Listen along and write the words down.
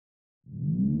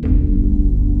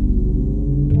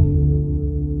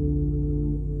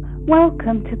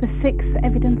Welcome to the 6th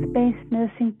Evidence-Based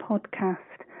Nursing Podcast.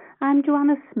 I'm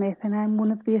Joanna Smith and I'm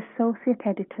one of the Associate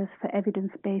Editors for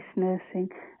Evidence-Based Nursing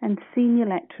and Senior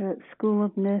Lecturer at School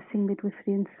of Nursing,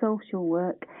 Midwifery and Social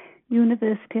Work,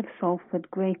 University of Salford,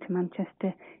 Greater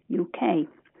Manchester, UK.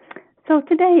 So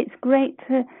today it's great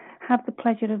to have the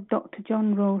pleasure of Dr.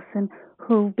 John Rosen,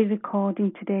 who will be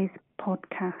recording today's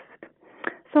podcast.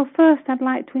 So first I'd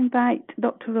like to invite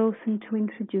Dr. Rosen to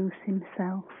introduce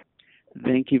himself.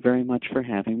 Thank you very much for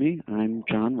having me. I'm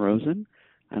John Rosen.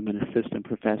 I'm an assistant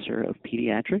professor of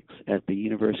pediatrics at the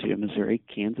University of Missouri,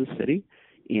 Kansas City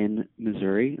in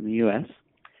Missouri in the U.S.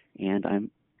 And I've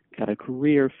got a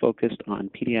career focused on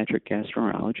pediatric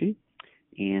gastroenterology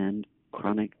and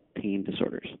chronic pain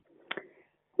disorders.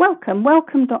 Welcome,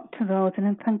 Dr. Rosen,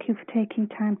 and thank you for taking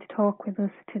time to talk with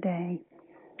us today.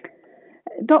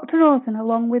 Dr. Rosen,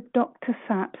 along with Dr.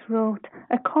 Saps, wrote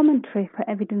a commentary for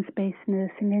evidence-based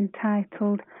nursing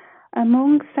entitled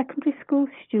 "Among Secondary School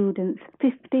Students,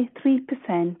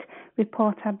 53%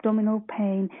 report abdominal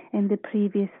pain in the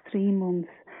previous 3 months,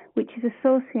 which is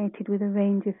associated with a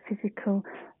range of physical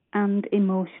and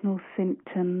emotional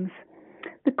symptoms."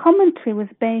 The commentary was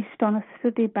based on a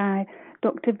study by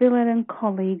Dr. Viller and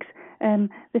colleagues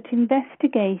that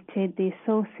investigated the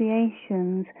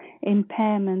associations,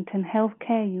 impairment and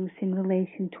healthcare use in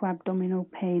relation to abdominal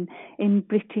pain in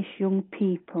British young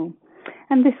people.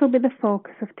 And this will be the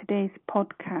focus of today's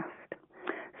podcast.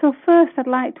 So first I'd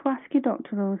like to ask you,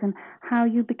 Dr. Rosen, how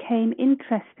you became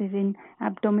interested in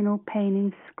abdominal pain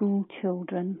in school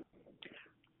children.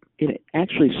 It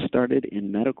actually started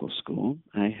in medical school.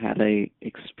 I had an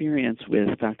experience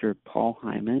with Dr. Paul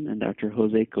Hyman and Dr.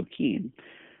 Jose Coquin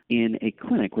in a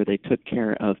clinic where they took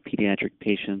care of pediatric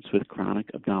patients with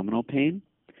chronic abdominal pain.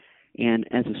 And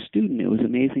as a student, it was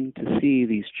amazing to see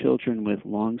these children with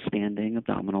long-standing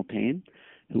abdominal pain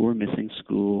who were missing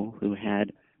school, who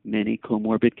had many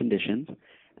comorbid conditions,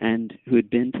 and who had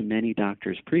been to many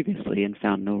doctors previously and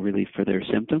found no relief for their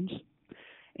symptoms.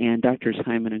 And Drs.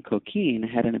 Hyman and Coquin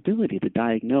had an ability to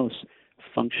diagnose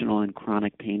functional and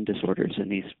chronic pain disorders in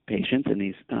these patients, in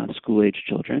these school-age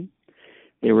children.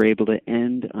 They were able to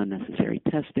end unnecessary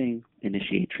testing,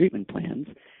 initiate treatment plans,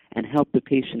 and help the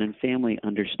patient and family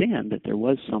understand that there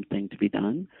was something to be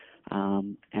done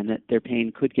and that their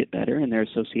pain could get better and their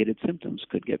associated symptoms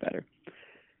could get better.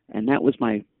 And that was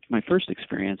my first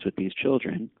experience with these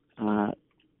children.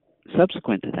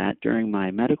 Subsequent to that, during my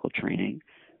medical training,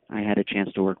 I had a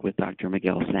chance to work with Dr.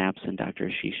 Miguel Saps and Dr.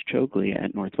 Ashish Chogli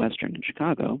at Northwestern in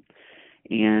Chicago,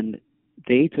 and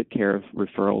they took care of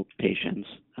referral patients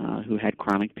who had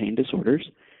chronic pain disorders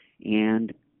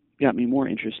and got me more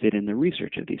interested in the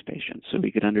research of these patients so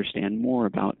we could understand more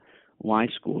about why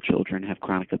school children have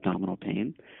chronic abdominal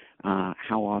pain,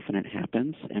 how often it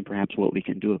happens, and perhaps what we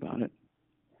can do about it.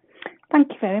 Thank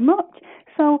you very much.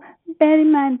 So, bear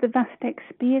in mind the vast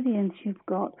experience you've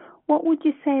got. What would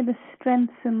you say the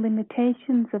strengths and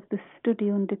limitations of the study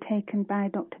undertaken by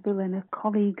Dr. Villa and her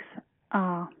colleagues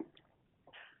are?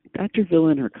 Dr. Villa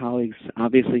and her colleagues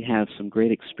obviously have some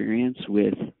great experience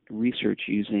with research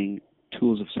using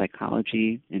tools of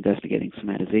psychology, investigating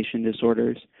somatization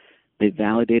disorders. They've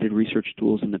validated research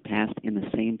tools in the past in the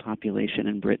same population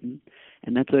in Britain,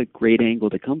 and that's a great angle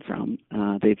to come from.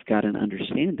 They've got an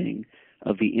understanding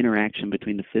of the interaction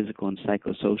between the physical and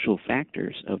psychosocial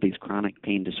factors of these chronic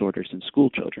pain disorders in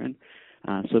school children.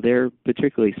 So they're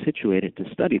particularly situated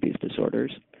to study these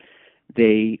disorders.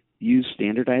 They use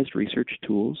standardized research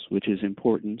tools, which is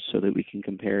important so that we can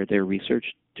compare their research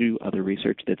to other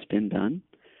research that's been done.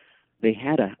 They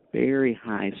had a very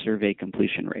high survey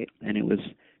completion rate, and it was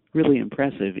really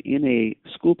impressive. In a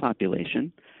school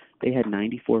population, they had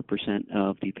 94%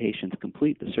 of the patients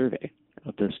complete the survey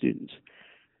of those students.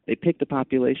 They picked a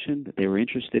population that they were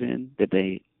interested in, that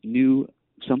they knew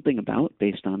something about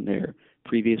based on their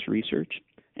previous research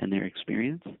and their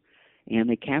experience, and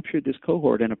they captured this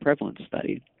cohort in a prevalence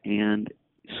study. And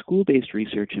school-based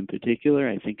research in particular,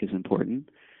 I think, is important,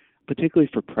 particularly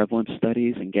for prevalence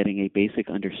studies and getting a basic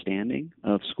understanding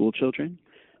of school children,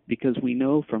 because we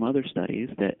know from other studies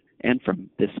that, and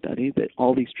from this study, that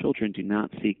all these children do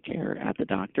not seek care at the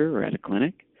doctor or at a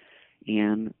clinic,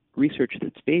 and research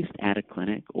that's based at a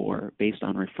clinic or based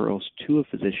on referrals to a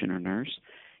physician or nurse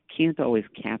can't always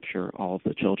capture all of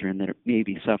the children that may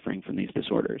be suffering from these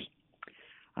disorders.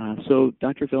 So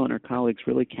Dr. Villa and her colleagues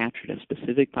really captured a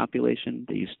specific population.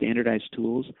 They used standardized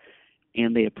tools,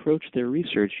 and they approached their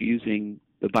research using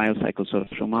the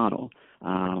biopsychosocial model,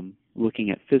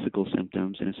 looking at physical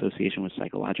symptoms in association with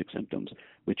psychologic symptoms,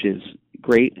 which is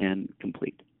great and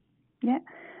complete. Yeah.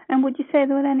 And would you say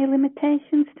there were any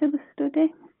limitations to the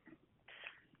study?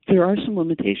 There are some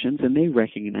limitations, and they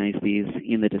recognize these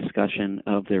in the discussion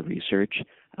of their research.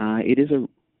 It is a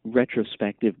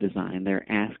retrospective design.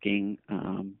 They're asking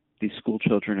these school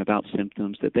children about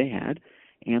symptoms that they had,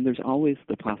 and there's always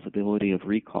the possibility of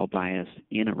recall bias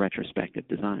in a retrospective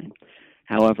design.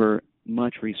 However,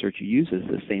 much research uses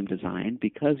the same design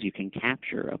because you can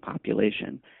capture a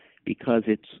population, because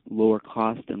it's lower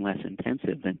cost and less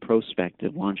intensive than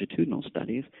prospective longitudinal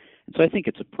studies. And so I think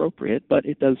it's appropriate, but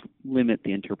it does limit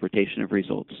the interpretation of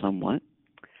results somewhat.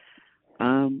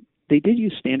 They did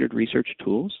use standard research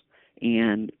tools,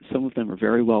 and some of them are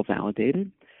very well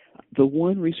validated. The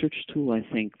one research tool I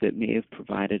think that may have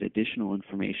provided additional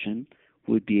information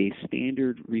would be a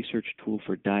standard research tool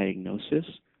for diagnosis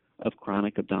of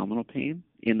chronic abdominal pain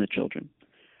in the children.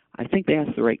 I think they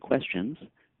asked the right questions,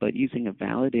 but using a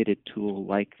validated tool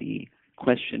like the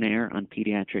questionnaire on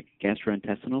pediatric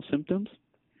gastrointestinal symptoms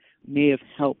may have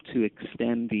helped to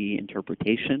extend the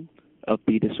interpretation of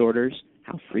the disorders,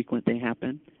 how frequent they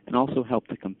happen, and also help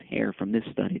to compare from this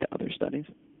study to other studies.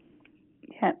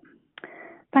 Yeah,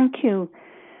 thank you.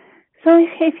 So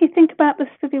if you think about the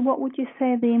study, what would you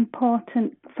say the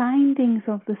important findings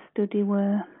of the study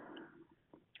were?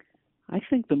 I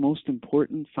think the most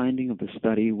important finding of the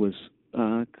study was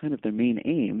kind of their main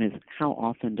aim is how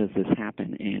often does this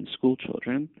happen in school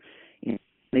children. And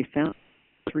they found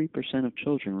 3% of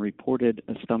children reported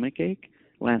a stomach ache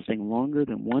lasting longer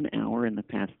than 1 hour in the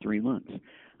past 3 months.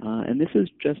 And this is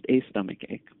just a stomach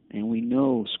ache. And we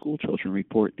know school children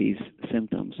report these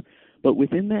symptoms. But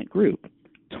within that group,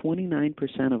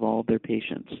 29% of all of their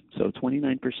patients, so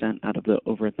 29% out of the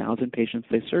over 1,000 patients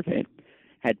they surveyed,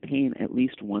 had pain at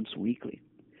least once weekly.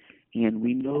 And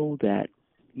we know that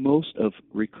most of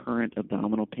recurrent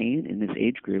abdominal pain in this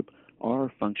age group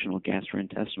are functional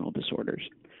gastrointestinal disorders.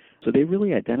 So they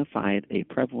really identified a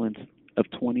prevalence of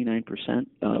 29%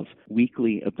 of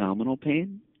weekly abdominal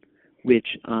pain,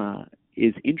 which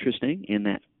is interesting in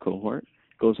that cohort,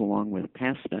 goes along with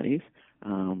past studies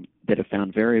that have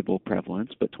found variable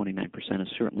prevalence, but 29% is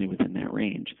certainly within that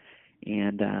range.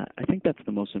 And I think that's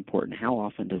the most important. How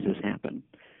often does this happen?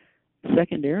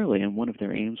 Secondarily, and one of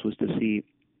their aims was to see,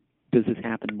 does this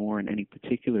happen more in any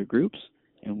particular groups,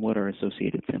 and what are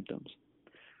associated symptoms?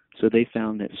 So they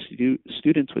found that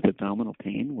students with abdominal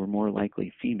pain were more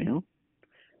likely female.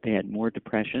 They had more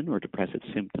depression or depressive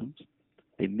symptoms.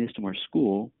 They missed more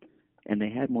school, and they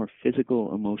had more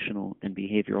physical, emotional, and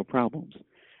behavioral problems.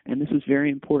 And this is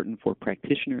very important for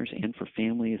practitioners and for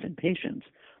families and patients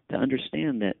to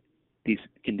understand that these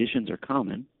conditions are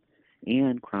common,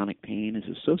 and chronic pain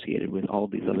is associated with all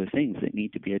of these other things that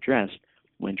need to be addressed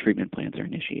when treatment plans are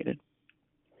initiated.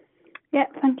 Yeah,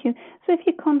 thank you. So if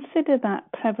you consider that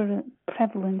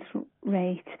prevalence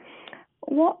rate,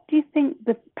 what do you think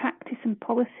the practice and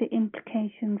policy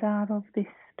implications are of this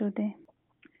study?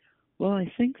 Well,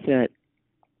 I think that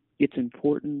it's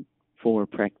important for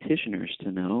practitioners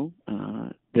to know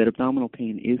that abdominal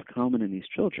pain is common in these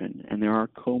children, and there are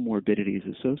comorbidities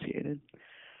associated.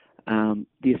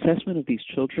 The assessment of these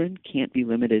children can't be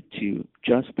limited to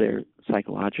just their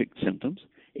psychologic symptoms.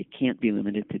 It can't be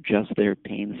limited to just their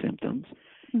pain symptoms.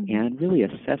 Mm-hmm. And really,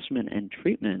 assessment and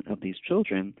treatment of these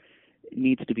children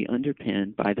needs to be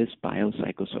underpinned by this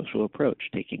biopsychosocial approach,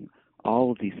 taking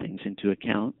all of these things into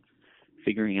account,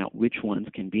 figuring out which ones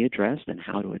can be addressed and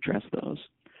how to address those.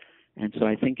 And so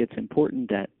I think it's important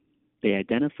that they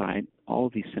identified all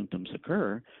of these symptoms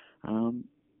occur,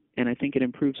 and I think it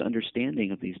improves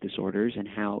understanding of these disorders and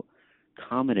how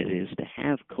common it is to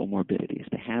have comorbidities,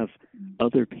 to have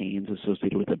other pains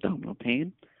associated with abdominal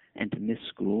pain, and to miss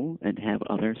school and have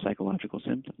other psychological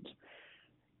symptoms.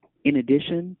 In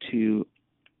addition to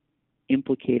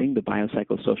implicating the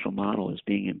biopsychosocial model as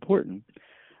being important,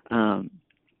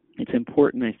 it's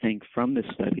important, I think, from this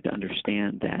study to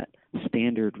understand that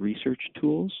standard research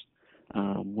tools,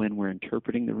 when we're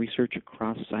interpreting the research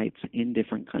across sites in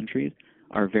different countries,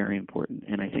 are very important.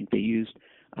 And I think they used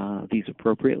these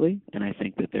appropriately, and I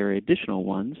think that there are additional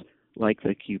ones, like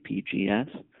the QPGS,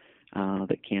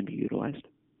 that can be utilized.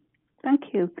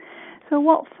 Thank you. So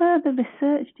what further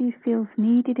research do you feel is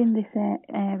needed in this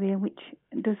area, which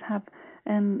does have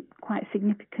quite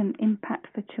significant impact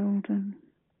for children?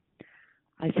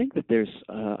 I think that there's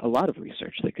a lot of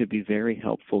research that could be very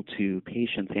helpful to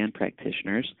patients and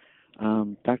practitioners.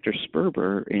 Dr.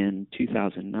 Sperber in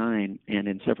 2009 and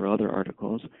in several other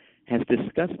articles has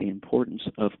discussed the importance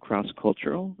of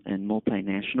cross-cultural and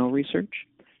multinational research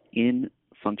in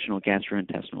functional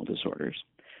gastrointestinal disorders.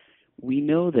 We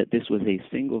know that this was a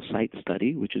single-site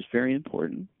study, which is very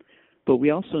important, but we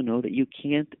also know that you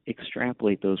can't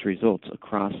extrapolate those results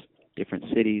across different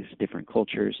cities, different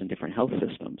cultures, and different health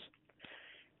systems.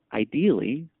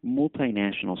 Ideally,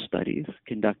 multinational studies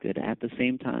conducted at the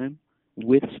same time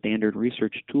with standard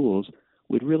research tools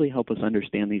would really help us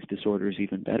understand these disorders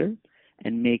even better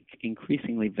and make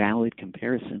increasingly valid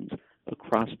comparisons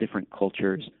across different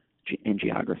cultures and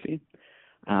geography.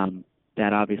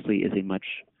 That obviously is a much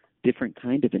different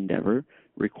kind of endeavor,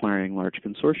 requiring large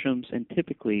consortiums and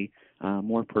typically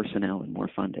more personnel and more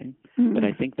funding. Mm-hmm. But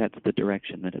I think that's the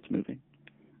direction that it's moving.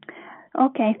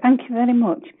 Okay, thank you very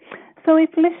much. So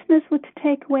if listeners were to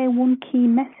take away one key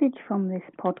message from this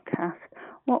podcast,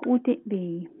 what would it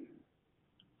be?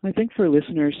 I think for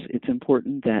listeners, it's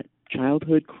important that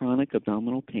childhood chronic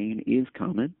abdominal pain is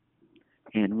common,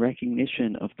 and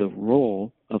recognition of the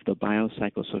role of the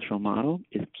biopsychosocial model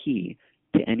is key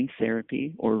to any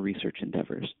therapy or research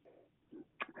endeavors.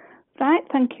 Right,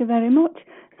 thank you very much.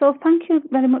 So thank you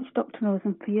very much, Dr.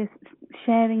 Rosen, for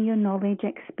sharing your knowledge,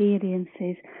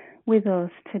 experiences with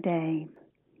us today.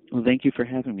 Well, thank you for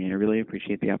having me. I really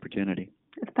appreciate the opportunity.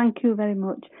 Thank you very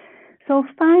much. So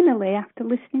finally, after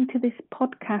listening to this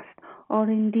podcast or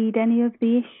indeed any of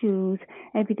the issues,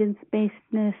 evidence-based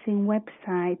nursing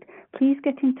website, please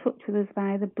get in touch with us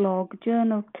via the blog,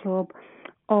 Journal Club,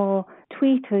 or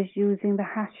tweet us using the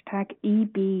hashtag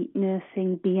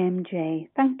EBNursingBMJ.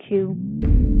 Thank you.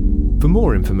 For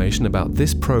more information about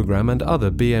this program and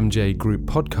other BMJ Group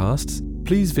podcasts,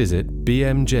 please visit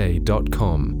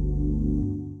bmj.com.